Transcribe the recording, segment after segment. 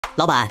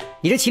老板，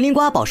你这麒麟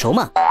瓜保熟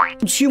吗？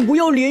请不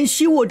要怜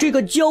惜我这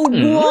个焦瓜。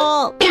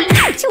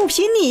就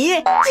凭你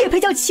也配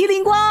叫麒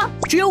麟瓜？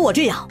只有我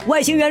这样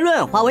外形圆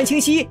润、花纹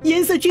清晰、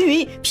颜色均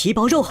匀、皮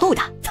薄肉厚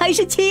的才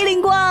是麒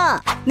麟瓜。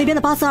那边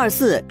的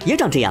8424也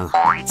长这样啊。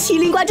麒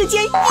麟瓜之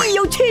间亦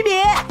有区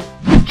别。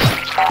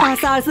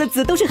8424的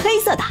籽都是黑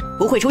色的，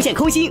不会出现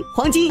空心、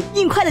黄金、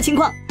硬块的情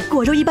况。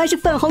果肉一般是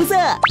粉红色。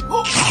啊，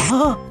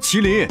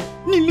麒麟，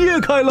你裂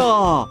开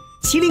了。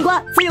麒麟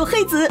瓜则有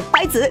黑籽、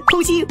白籽、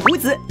空心、无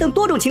籽等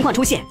多种情况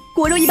出现，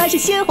果肉一般是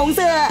鲜红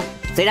色。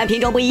虽然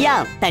品种不一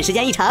样，但时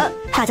间一长，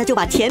大家就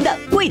把甜的、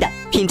贵的、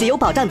品质有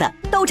保障的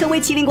都称为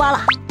麒麟瓜了。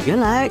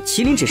原来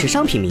麒麟只是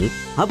商品名，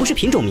而不是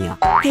品种名啊！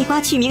给瓜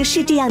取名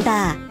是这样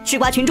的，吃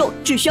瓜群众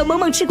只需要猛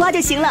猛吃瓜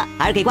就行了，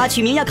而给瓜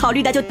取名要考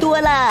虑的就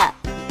多了。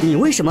你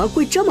为什么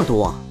贵这么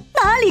多？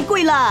哪里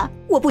贵了？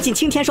我不仅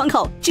清甜爽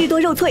口、汁多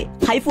肉脆，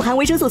还富含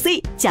维生素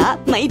C、钾、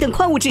镁等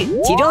矿物质，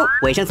其中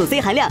维生素 C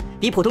含量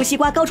比普通西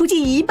瓜高出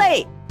近1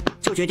倍。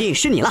就决定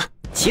是你了，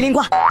麒麟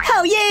瓜，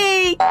好耶！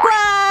瓜！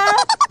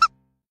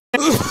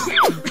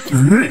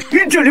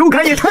这流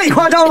感也太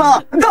夸张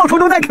了，到处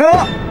都在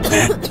咳。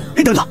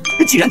等等，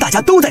既然大家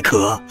都在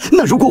咳，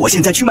那如果我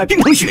现在去买冰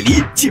糖雪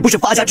梨，岂不是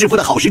发家致富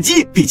的好时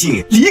机？毕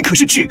竟梨可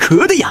是止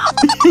咳的呀。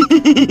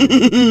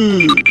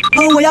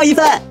我要1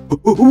份。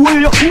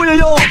我也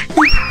要。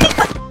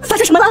发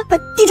生什么了？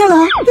地震了？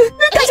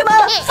干什么？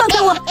放开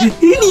我！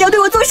你要对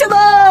我做什么？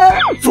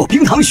做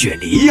冰糖雪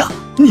梨呀！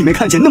你没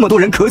看见那么多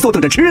人咳嗽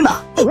等着吃呢？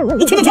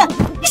停！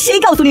谁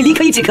告诉你梨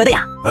可以止咳的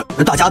呀？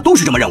大家都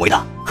是这么认为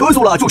的，咳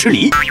嗽了就吃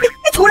梨。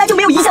从来就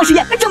没有一项实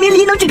验证明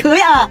梨能止咳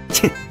呀！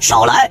切，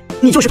少来！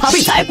你就是怕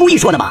被宰故意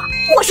说的吧？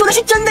我说的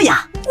是真的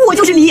呀！我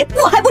就是梨，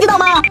我还不知道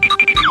吗？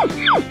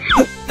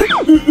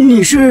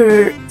你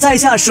是在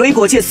下水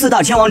果界4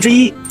大天王之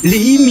一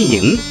李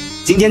敏。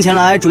今天前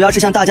来主要是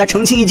向大家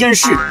澄清一件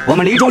事，我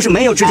们梨中是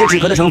没有直接止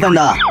咳的成分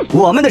的，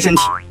我们的身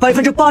体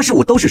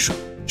85%都是水，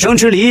生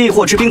吃梨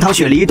或吃冰糖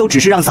雪梨都只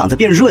是让嗓子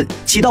变润，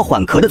起到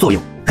缓咳的作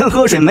用，跟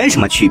喝水没什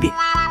么区别。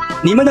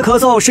你们的咳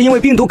嗽是因为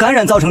病毒感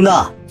染造成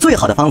的，最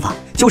好的方法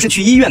就是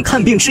去医院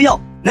看病吃药，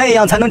那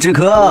样才能止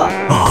咳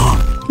啊！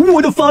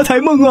我的发财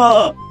梦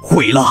啊，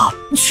毁了，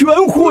全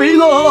毁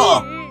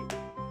了！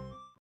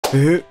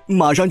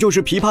马上就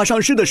是枇杷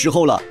上市的时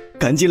候了，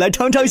赶紧来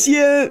尝尝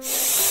鲜。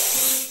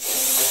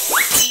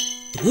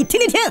你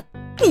听，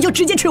你就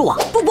直接吃我，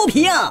不剥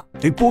皮啊！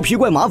剥皮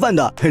怪麻烦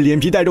的，连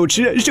皮带肉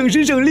吃，省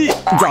时省力。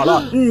咋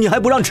了？你还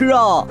不让吃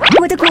啊？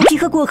我的果皮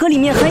和果核里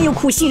面含有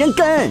苦杏仁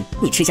根，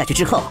你吃下去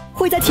之后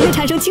会在体内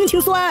产生氢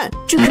氰酸，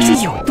这可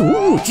是有毒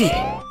物质。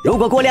如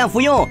果过量服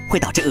用，会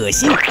导致恶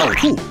心、呕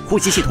吐、呼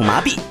吸系统麻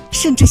痹，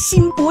甚至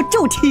心搏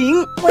骤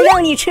停。我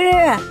让你吃，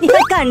你还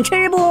敢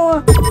吃不？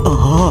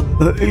啊，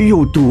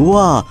有毒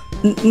啊！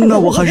那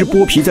我还是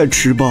剥皮再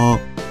吃吧。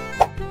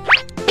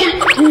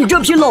你这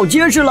皮老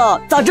结实了，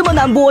咋这么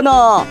难剥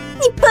呢？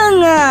你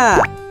笨啊！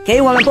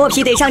给我们剥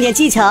皮得上点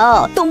技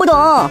巧，懂不懂？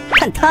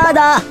看他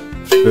的。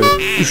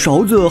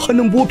勺子还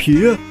能剥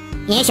皮？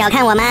别小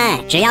看我们，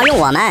只要用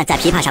我们在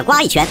枇杷上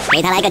刮一圈，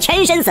给它来个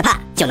全身 SPA，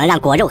 就能让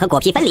果肉和果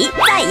皮分离，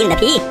再硬的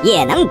皮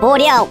也能剥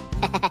掉。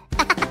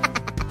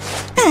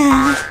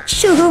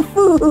舒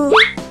服。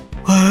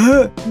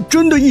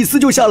真的一撕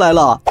就下来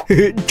了，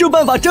这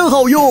办法真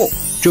好用，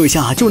这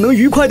下就能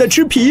愉快的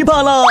吃枇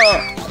杷了。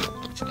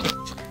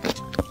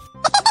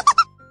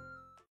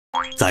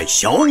在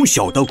小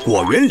小的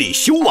果园里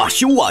修啊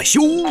修，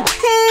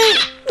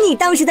你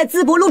当时在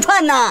淄博撸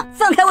串呢，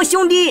放开我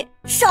兄弟，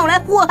少来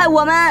祸害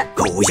我们！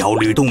狗咬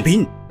吕洞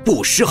宾，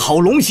不识好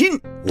龙心。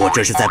我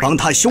这是在帮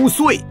他修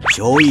碎，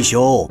修一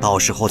修，到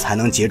时候才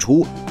能结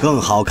出更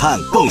好看、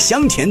更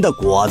香甜的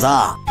果子。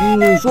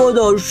你说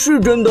的是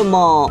真的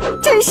吗？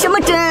真什么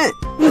真？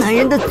男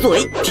人的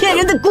嘴，骗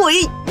人的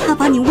鬼！他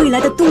把你未来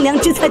的栋梁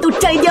之才都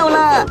摘掉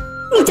了，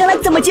你将来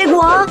怎么结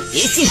果？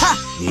别信他！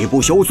你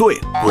不修碎，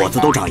果子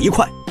都长一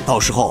块，到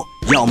时候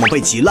要么被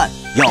挤烂，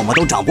要么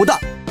都长不大。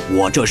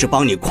我这是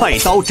帮你快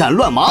刀斩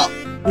乱麻。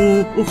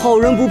好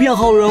人不骗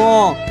好人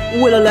哦。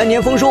为了来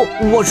年丰收，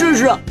我试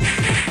试。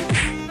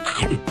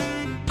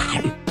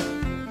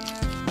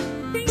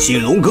信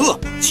龙哥，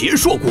结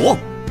硕果，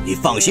你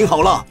放心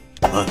好了。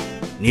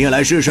你也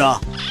来试试啊。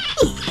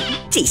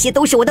这些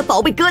都是我的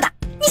宝贝疙瘩，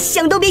你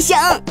想都别想。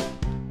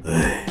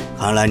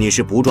看来你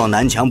是不撞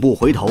南墙不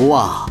回头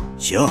啊。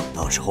行，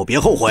到时候别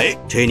后悔。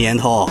这年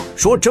头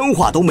说真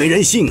话都没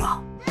人信啊。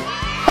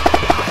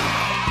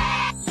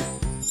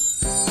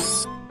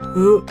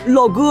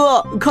老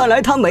哥，看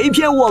来他没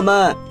骗我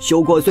们。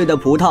修过碎的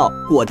葡萄，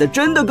果子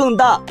真的更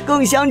大，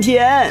更香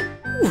甜。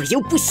我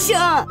又不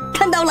香，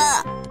看到了。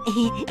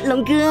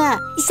龙哥，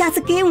下次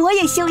给我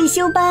也修一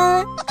修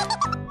吧。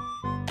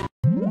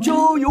加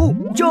油，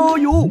加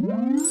油！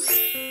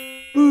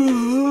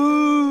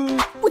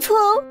不错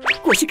哦，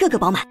果实个个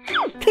饱满，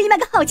可以卖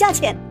个好价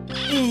钱。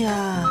哎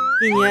呀，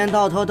一年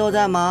到头都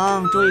在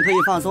忙，终于可以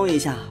放松一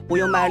下，不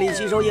用卖力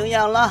吸收营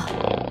养了。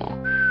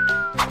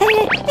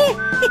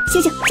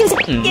醒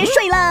醒，别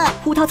睡了！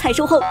葡萄采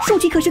收后，树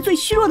体可是最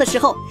虚弱的时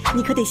候，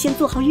你可得先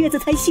做好月子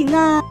才行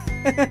啊。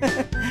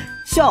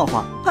笑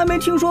话，还没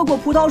听说过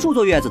葡萄树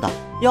坐月子的，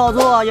要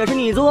做也是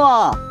你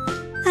做。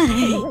哎，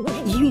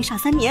一孕傻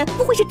3年，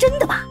不会是真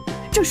的吧？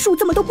这树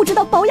怎么都不知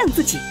道保养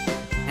自己？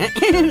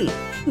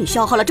你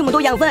消耗了这么多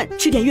养分，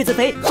吃点月子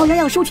肥好养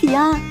养身体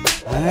呀。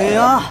哎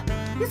呀，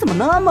你怎么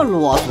那么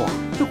啰嗦？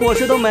这果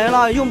实都没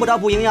了，用不着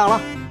补营养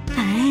了。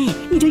哎，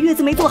你这月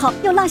子没做好，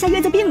要落下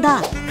月子病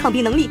的，抗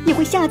病能力也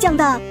会下降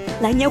的，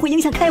来年会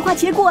影响开花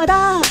结果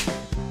的。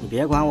你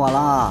别管我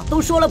了，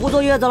都说了不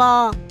坐月子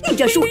了。你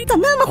这树咋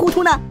那么糊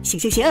涂呢？行，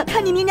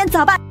看你明年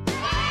咋办。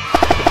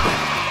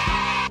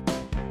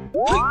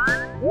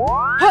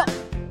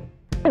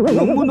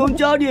能不能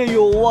加点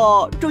油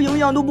啊？这营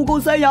养都不够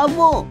塞牙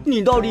缝，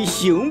你到底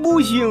行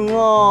不行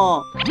啊？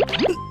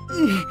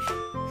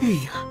哎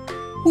呀，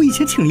我以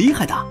前挺厉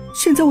害的，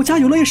现在我加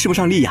油了也使不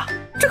上力呀，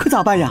这可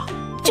咋办呀？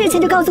之前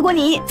就告诉过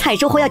你，采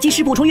收后要及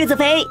时补充月子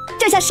肥，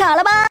这下傻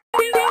了吧？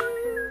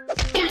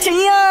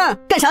谁呀？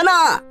干啥呢？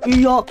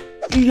呀，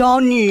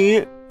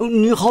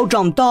你好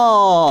长大。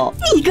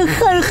你个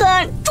憨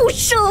憨，住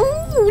手！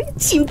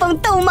亲帮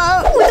倒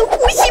忙，我都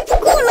呼吸不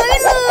过来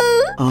了。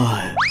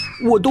哎，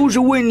我都是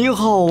为你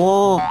好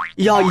啊！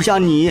压一下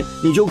你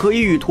就可以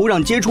与土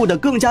壤接触得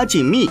更加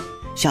紧密，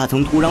下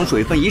层土壤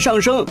水分一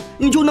上升，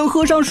你就能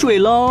喝上水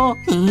了。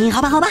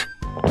好吧。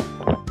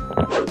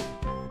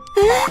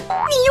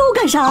你又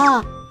干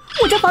啥？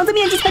我这房子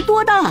面积才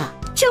多大？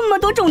这么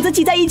多种子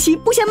挤在一起，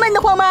不嫌闷得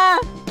慌吗？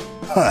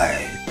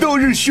嗨，都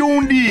是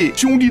兄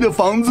弟的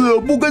房子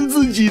不跟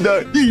自己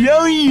的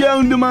一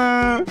样的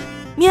吗？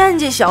面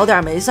积小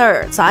点没事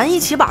儿，咱一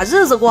起把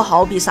日子过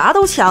好，比啥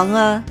都强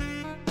啊！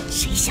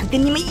谁想跟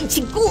你们一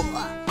起过？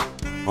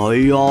哎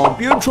呀，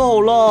别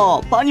吵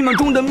了，把你们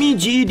种的密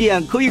集一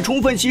点，可以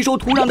充分吸收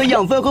土壤的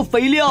养分和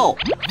肥料，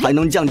还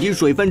能降低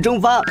水分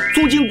蒸发，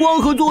促进光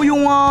合作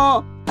用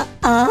啊！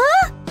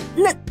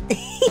那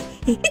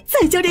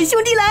再叫点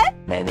兄弟来。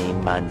Many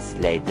months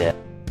later，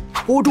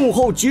 播种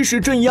后及时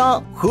镇压，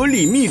合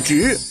理密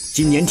植，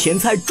今年甜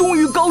菜终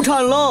于高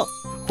产了，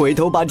回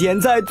头把甜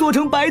菜做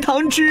成白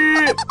糖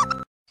吃。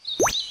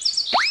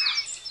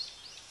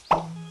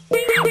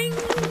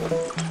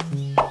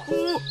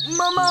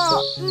妈妈，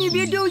你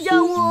别丢下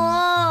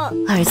我！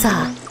儿子，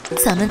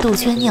咱们杜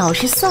鹃鸟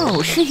是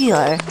丧是育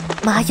儿，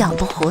妈养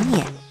不活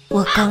你。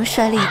我刚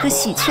摔了一个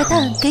喜鹊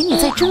蛋，给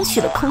你再争取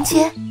了空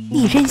间，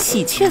你认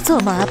喜鹊做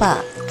妈吧。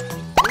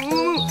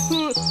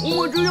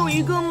我只有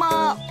一个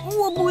妈，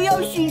我不要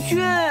喜鹊。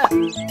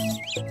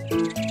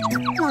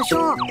老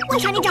兄，为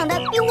啥你长得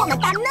比我们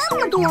大那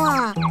么多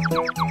啊？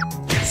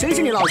谁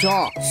是你老兄？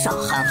傻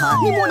憨憨，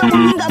你摸到我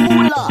敏感部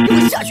位了，给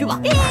我下去吧！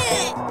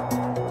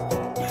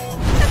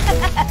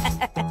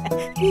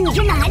你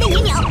这哪来的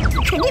野鸟？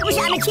肯定不是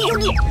俺们亲兄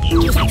弟，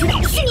接下去的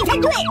是你才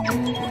对。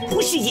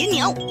不是野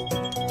鸟，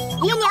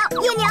野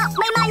鸟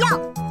没妈要。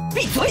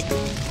闭嘴！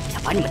我要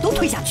把你们都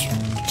推下去，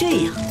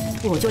这样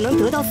我就能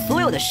得到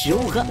所有的食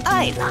物和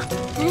爱了。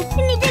你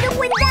这个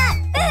混蛋！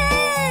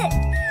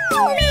救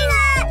命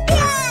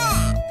啊！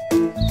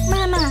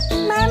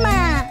妈妈，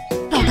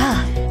老大，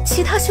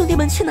其他兄弟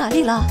们去哪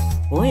里了？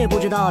我也不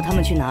知道他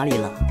们去哪里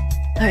了。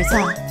儿子，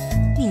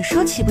你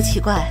说奇不奇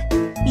怪？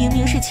明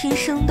明是亲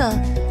生的，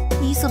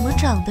你怎么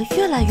长得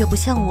越来越不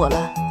像我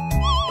了？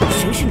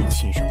谁是你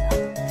亲生的？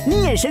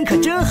你眼神可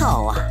真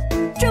好啊！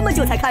这么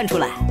久才看出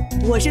来，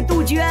我是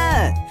杜鹃，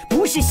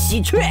不是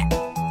喜鹊。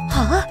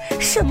啊？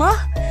什么？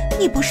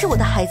你不是我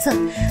的孩子？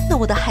那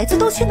我的孩子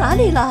都去哪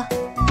里了？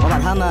我把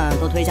他们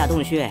都推下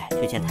洞穴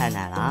去见太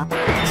奶了啊！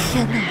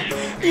天哪，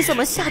你怎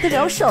么下得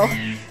了手？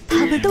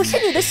他们都是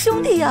你的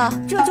兄弟呀！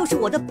这就是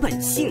我的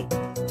本性。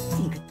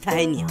你个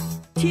呆鸟，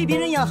替别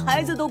人养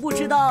孩子都不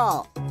知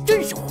道，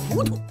真是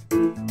糊涂！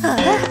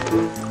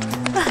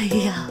哎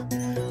呀，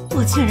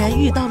我竟然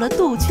遇到了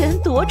杜鹃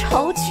夺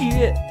巢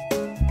菊。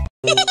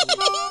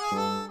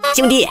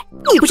兄弟，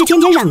你不是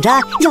天天嚷着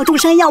要种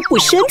山药补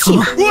身体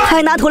吗？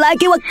快拿土来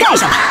给我盖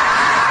上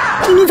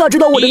吧！你咋知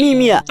道我的秘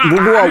密？不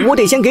过我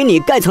得先给你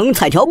盖层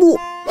彩条布。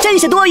真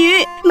是多余！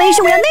没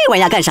事，我要那玩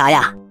意儿干啥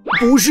呀？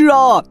不是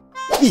啊，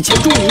以前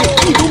种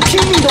你都拼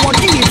命的往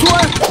地里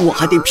钻，我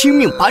还得拼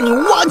命把你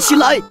挖起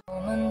来。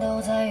我们都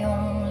在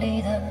用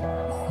力的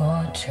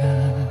活着。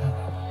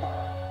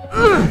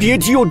别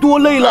提有多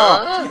累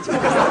了。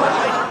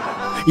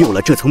有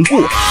了这层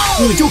布，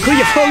你就可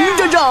以横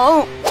着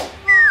长。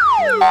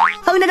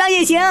横着长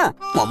也行，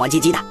磨磨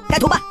唧唧的，盖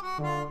土吧。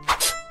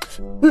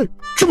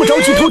这么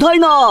着急投胎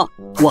呢？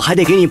我还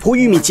得给你铺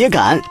玉米秸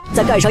秆，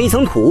再盖上一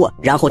层土，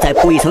然后再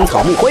铺一层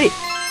草木灰，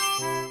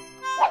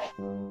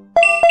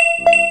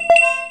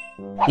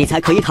你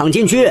才可以躺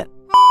进去。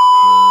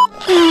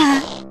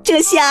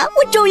这下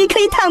我终于可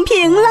以躺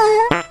平了。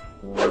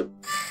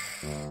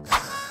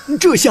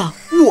这下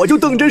我就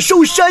等着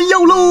收山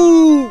药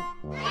喽！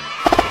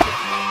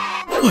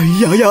哎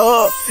呀呀，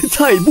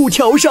菜布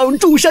桥上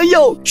种山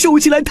药，收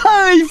起来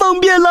太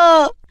方便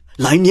了，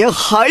来年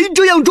还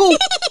这样种。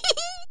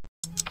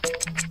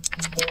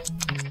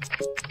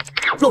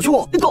老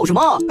兄，你搞什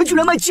么？居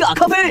然卖假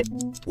咖啡！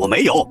我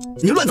没有，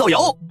你乱造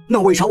谣！那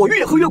为啥我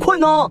越喝越困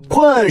呢？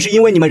困是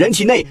因为你们人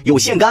体内有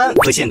腺苷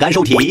和腺苷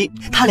受体，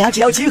它俩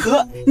只要结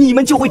合，你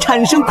们就会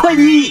产生困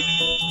意。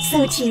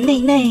色体内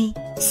内，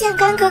腺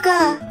苷哥哥。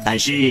但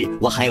是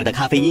我含有的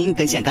咖啡因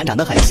跟腺苷长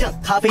得很像，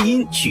咖啡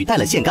因取代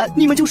了腺苷，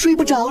你们就睡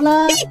不着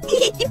了。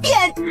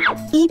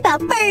你宝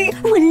贝儿，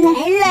我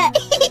来了。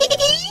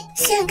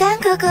腺苷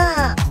哥哥。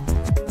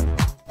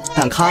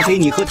但咖啡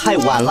你喝太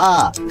晚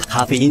了，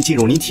咖啡因进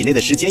入你体内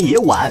的时间也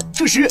晚，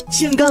这时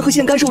腺苷和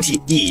腺苷受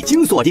体已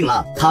经锁定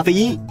了，咖啡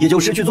因也就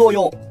失去作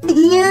用。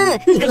哎呀，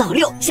你个老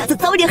六，下次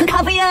早点喝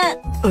咖啡啊！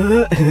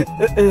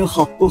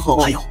好。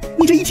还有，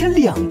你这一天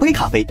2杯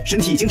咖啡，身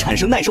体已经产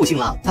生耐受性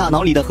了，大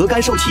脑里的核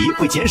苷受体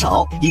会减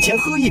少，以前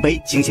喝1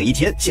杯清醒1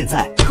天，现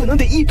在可能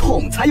得1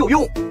桶才有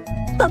用。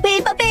宝贝，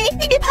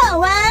你别跑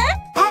啊！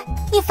哎，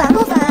你烦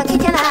不烦？天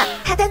天来，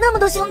还带那么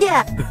多兄弟。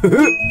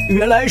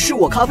原来是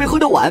我咖啡喝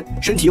得晚，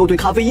身体又对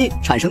咖啡因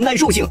产生耐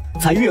受性，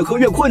才越喝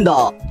越困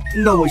的。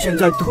那我现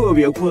在特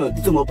别困，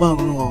怎么办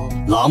啊？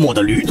拉磨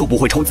的驴都不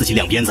会抽自己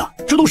2鞭子，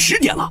这都10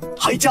点了，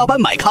还加班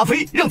买咖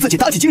啡，让自己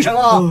打起精神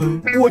啊！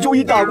我就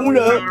一打工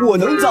人，我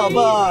能咋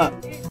办？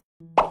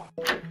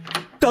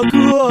大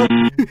哥，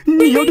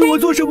你要对我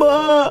做什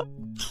么？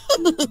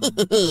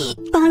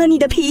扒了你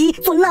的皮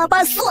做腊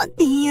八蒜，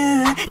哎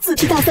呀，紫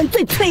皮大蒜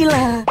最脆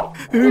了，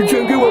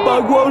全给我扒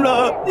光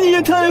了，你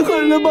也太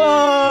狠了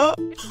吧！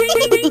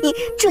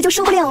这就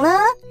受不了了，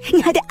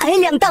你还得挨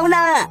2刀呢。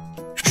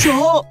啥？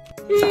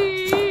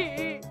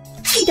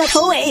去掉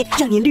头尾，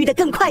让你绿得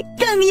更快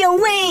更有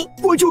味。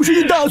我就是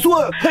一大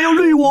蒜，还要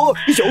绿我，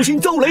小心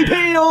遭雷劈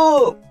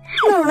哦！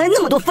哪来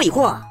那么多废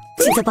话？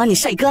现在把你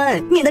晒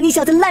干，免得你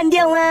小子烂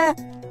掉啊！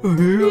哎呀，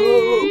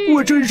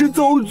我真是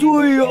遭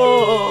罪啊！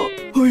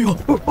哎呀，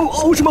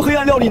熬什么黑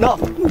暗料理呢？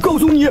告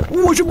诉你，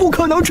我是不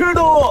可能吃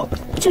的。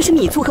这是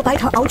米醋和白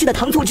糖熬制的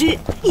糖醋汁，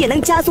也能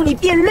加速你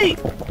变绿。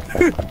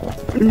哼，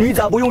你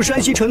咋不用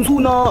山西陈醋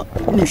呢？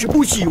你是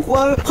不喜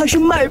欢还是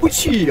买不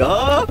起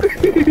啊？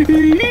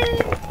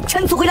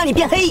陈醋会让你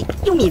变黑，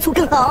用米醋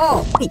更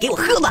好。你给我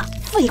喝吧，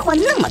废话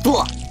那么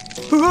多。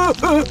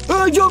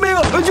救命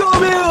啊！救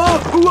命啊！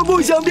我不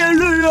想变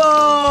绿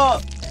啊！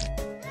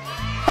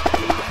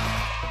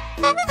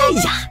哎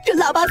呀，这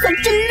腊八蒜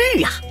真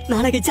绿啊！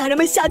拿来给家人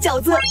们下饺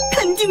子，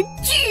肯定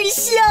巨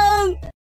香。